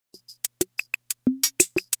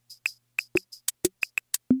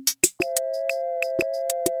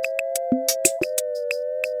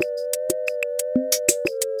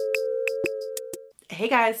Hey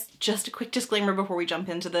guys, just a quick disclaimer before we jump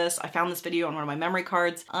into this. I found this video on one of my memory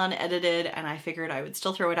cards, unedited, and I figured I would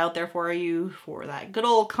still throw it out there for you for that good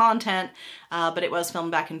old content, but it was filmed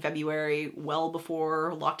back in February, well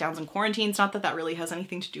before lockdowns and quarantines. Not that that really has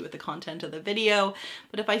anything to do with the content of the video,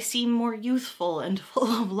 but if I seem more youthful and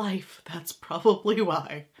full of life, that's probably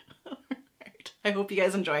why. Alright, I hope you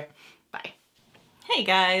guys enjoy. Bye. Hey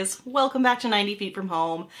guys, welcome back to 90 Feet From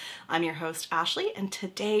Home. I'm your host Ashley, and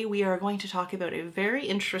today we are going to talk about a very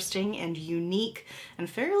interesting and unique and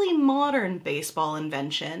fairly modern baseball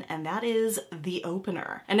invention, and that is the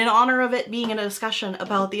opener. And in honor of it being a discussion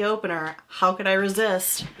about the opener, how could I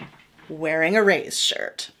resist wearing a Rays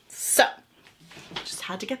shirt? So, just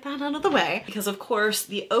had to get that out of the way because of course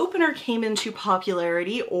the opener came into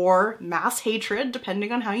popularity or mass hatred,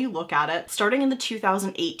 depending on how you look at it, starting in the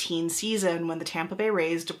 2018 season when the Tampa Bay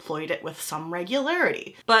Rays deployed it with some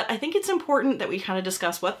regularity. But I think it's important that we kind of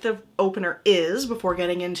discuss what the opener is before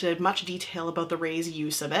getting into much detail about the Rays'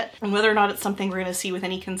 use of it and whether or not it's something we're going to see with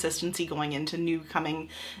any consistency going into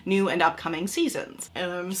new and upcoming seasons.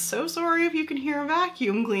 And I'm so sorry if you can hear a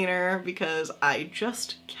vacuum cleaner because I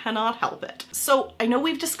just cannot help it. So I know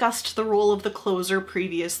we've discussed the role of the closer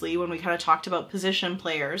previously when we kind of talked about position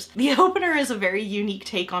players. The opener is a very unique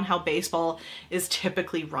take on how baseball is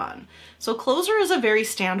typically run. So closer is a very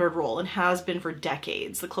standard role and has been for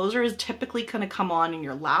decades. The closer is typically going to come on in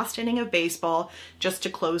your last inning of baseball just to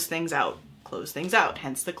close things out,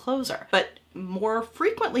 hence the closer. But more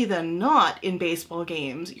frequently than not in baseball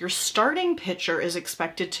games, your starting pitcher is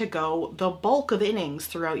expected to go the bulk of innings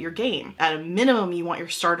throughout your game. At a minimum, you want your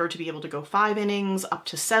starter to be able to go 5 innings, up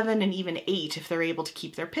to 7, and even 8 if they're able to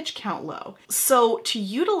keep their pitch count low. So to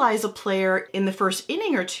utilize a player in the first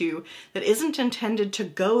inning or two that isn't intended to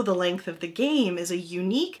go the length of the game is a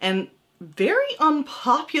unique and very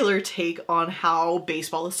unpopular take on how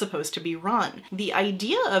baseball is supposed to be run. The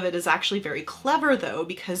idea of it is actually very clever though,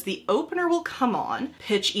 because the opener will come on,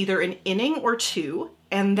 pitch either an inning or two,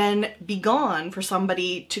 and then be gone for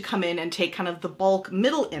somebody to come in and take kind of the bulk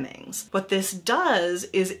middle innings. What this does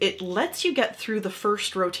is it lets you get through the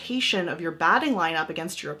first rotation of your batting lineup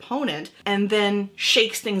against your opponent and then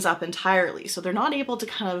shakes things up entirely. So they're not able to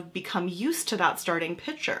kind of become used to that starting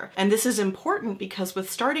pitcher. And this is important because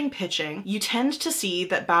with starting pitching, you tend to see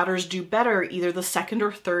that batters do better either the second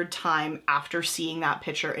or third time after seeing that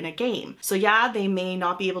pitcher in a game. So yeah, they may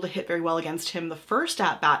not be able to hit very well against him the first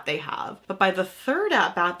at-bat they have, but by the third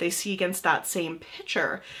at-bat they see against that same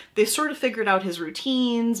pitcher, they've sort of figured out his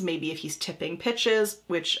routines, maybe if he's tipping pitches,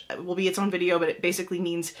 which will be its own video, but it basically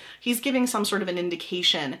means he's giving some sort of an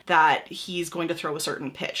indication that he's going to throw a certain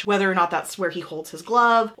pitch. Whether or not that's where he holds his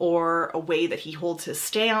glove or a way that he holds his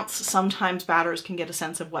stance, sometimes batters can get a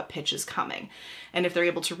sense of what pitch is coming. And if they're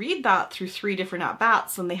able to read that through 3 different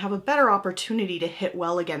at-bats, then they have a better opportunity to hit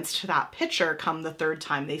well against that pitcher come the third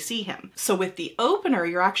time they see him. So with the opener,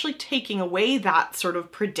 you're actually taking away that sort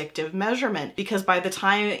of predictive measurement, because by the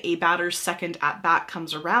time a batter's second at-bat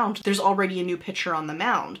comes around, there's already a new pitcher on the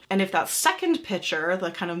mound. And if that second pitcher,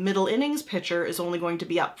 the kind of middle innings pitcher, is only going to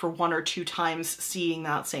be up for 1 or 2 times seeing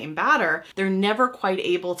that same batter, they're never quite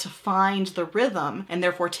able to find the rhythm and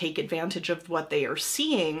therefore take advantage of what they are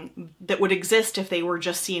seeing that would exist if they were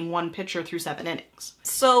just seeing one pitcher through 7 innings.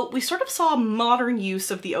 So we sort of saw modern use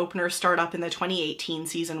of the opener start up in the 2018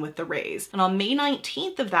 season with the Rays. And on May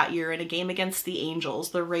 19th of that year, in a game against the Angels,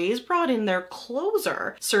 the Rays brought in their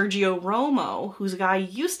closer, Sergio Romo, who's a guy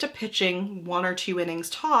used to pitching 1 or 2 innings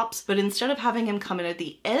tops, but instead of having him come in at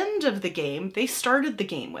the end of the game, they started the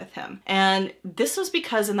game with him. And this was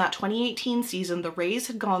because in that 2018 season, the Rays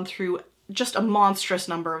had gone through just a monstrous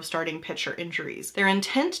number of starting pitcher injuries. Their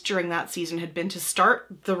intent during that season had been to start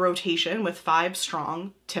the rotation with 5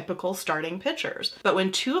 strong, typical starting pitchers. But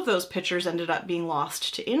when 2 of those pitchers ended up being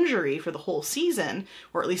lost to injury for the whole season,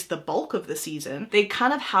 or at least the bulk of the season, they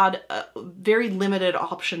kind of had very limited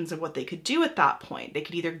options of what they could do at that point. They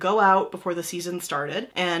could either go out before the season started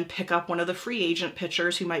and pick up one of the free agent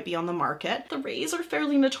pitchers who might be on the market. The Rays are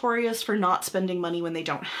fairly notorious for not spending money when they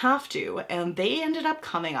don't have to, and they ended up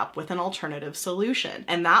coming up with an alternative solution,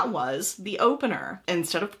 and that was the opener.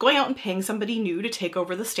 Instead of going out and paying somebody new to take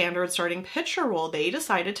over the standard starting pitcher role, they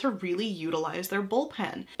decided to really utilize their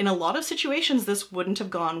bullpen. In a lot of situations, this wouldn't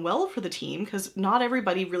have gone well for the team because not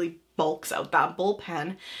everybody really bulks out that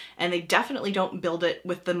bullpen, and they definitely don't build it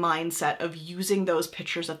with the mindset of using those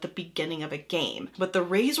pitchers at the beginning of a game. But the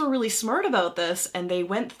Rays were really smart about this, and they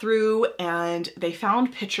went through and they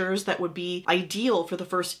found pitchers that would be ideal for the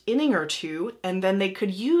first inning or two, and then they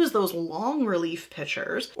could use those long relief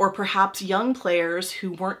pitchers, or perhaps young players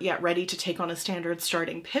who weren't yet ready to take on a standard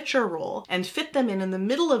starting pitcher role, and fit them in the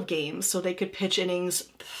middle of games so they could pitch innings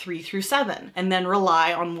 3 through 7, and then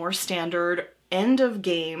rely on more standard end of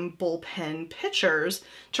game bullpen pitchers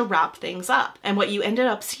to wrap things up. And what you ended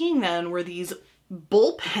up seeing then were these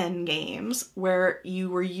bullpen games where you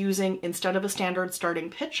were using, instead of a standard starting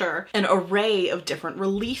pitcher, an array of different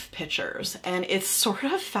relief pitchers. And it's sort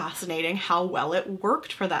of fascinating how well it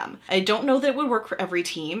worked for them. I don't know that it would work for every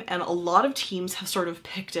team, and a lot of teams have sort of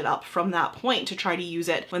picked it up from that point to try to use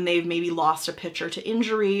it when they've maybe lost a pitcher to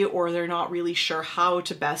injury, or they're not really sure how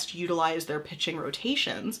to best utilize their pitching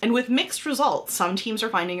rotations. And with mixed results, some teams are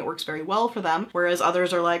finding it works very well for them, whereas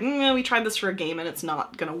others are like, we tried this for a game and it's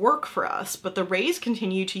not gonna work for us. But the Rays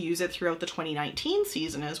continued to use it throughout the 2019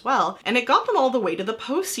 season as well, and it got them all the way to the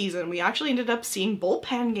postseason. We actually ended up seeing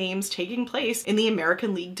bullpen games taking place in the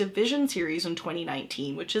American League Division Series in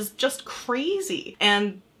 2019, which is just crazy.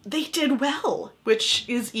 And they did well, which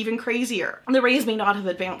is even crazier. The Rays may not have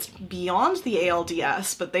advanced beyond the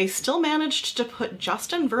ALDS, but they still managed to put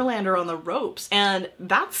Justin Verlander on the ropes, and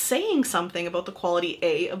that's saying something about the quality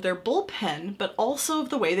A, of their bullpen, but also of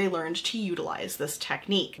the way they learned to utilize this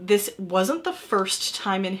technique. This wasn't the first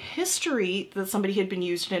time in history that somebody had been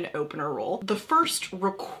used in an opener role. The first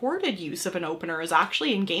recorded use of an opener is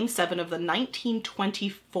actually in Game 7 of the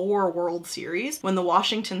 1924 World Series, when the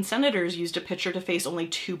Washington Senators used a pitcher to face only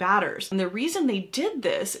 2 batters. And the reason they did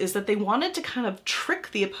this is that they wanted to kind of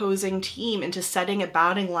trick the opposing team into setting a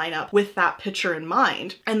batting lineup with that pitcher in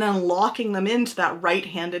mind, and then locking them into that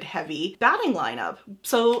right-handed heavy batting lineup.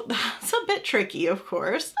 So that's a bit tricky, of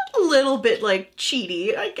course. A little bit like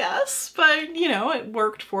cheaty, I guess, but you know, it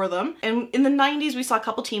worked for them. And in the 90s, we saw a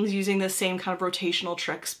couple teams using this same kind of rotational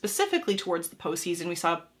trick specifically towards the postseason. We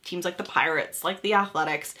saw teams like the Pirates, like the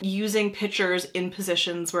Athletics, using pitchers in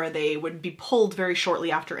positions where they would be pulled very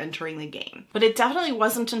shortly after entering the game. But it definitely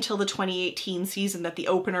wasn't until the 2018 season that the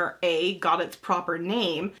opener A got its proper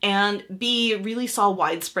name, and B really saw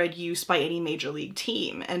widespread use by any major league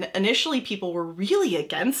team. And initially people were really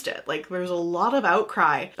against it. Like, there's a lot of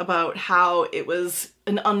outcry about how it was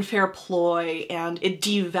an unfair ploy and it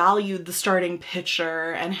devalued the starting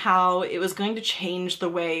pitcher, and how it was going to change the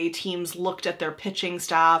way teams looked at their pitching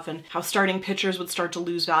staff, and how starting pitchers would start to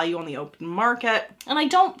lose value on the open market. And I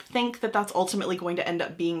don't think that that's ultimately going to end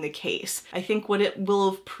up being the case. I think what it will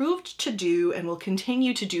have proved to do, and will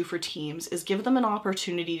continue to do for teams, is give them an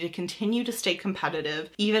opportunity to continue to stay competitive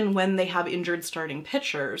even when they have injured starting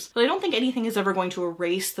pitchers. But I don't think anything is ever going to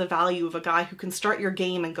erase the value of a guy who can start your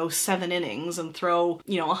game and go 7 innings and throw,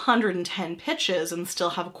 110 pitches and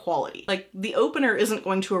still have quality. Like, the opener isn't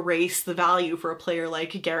going to erase the value for a player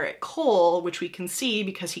like Garrett Cole, which we can see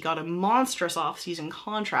because he got a monstrous offseason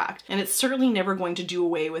contract. And it's certainly never going to do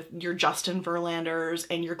away with your Justin Verlanders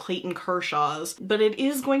and your Clayton Kershaws, but it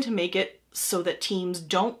is going to make it so that teams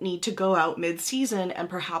don't need to go out mid-season and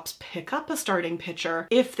perhaps pick up a starting pitcher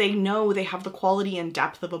if they know they have the quality and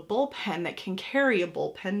depth of a bullpen that can carry a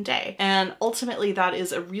bullpen day. And ultimately, that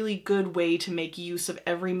is a really good way to make use of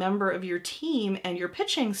every member of your team and your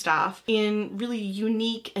pitching staff in really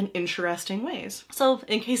unique and interesting ways. So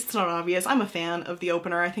in case it's not obvious, I'm a fan of the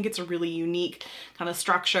opener. I think it's a really unique kind of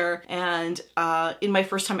structure. And in my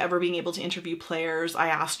first time ever being able to interview players, I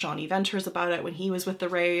asked Johnny Venters about it when he was with the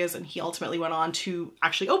Rays, and he ultimately went on to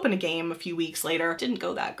actually open a game a few weeks later. Didn't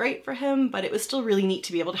go that great for him, but it was still really neat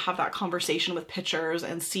to be able to have that conversation with pitchers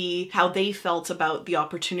and see how they felt about the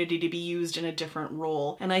opportunity to be used in a different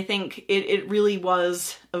role. And I think it really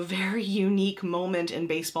was a very unique moment in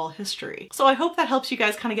baseball history. So I hope that helps you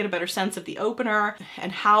guys kind of get a better sense of the opener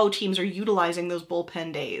and how teams are utilizing those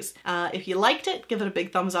bullpen days. If you liked it, give it a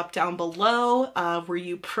big thumbs up down below. Were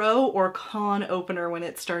you pro or con opener when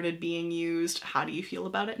it started being used? How do you feel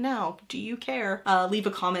about it now? Do you care? Leave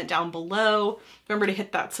a comment down below. Remember to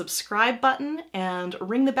hit that subscribe button and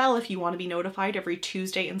ring the bell if you want to be notified every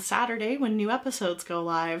Tuesday and Saturday when new episodes go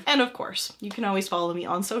live. And of course, you can always follow me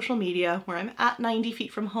on social media, where I'm at 90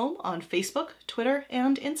 Feet From Home on Facebook, Twitter,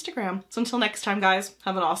 and Instagram. So until next time, guys,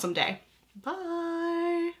 have an awesome day. Bye!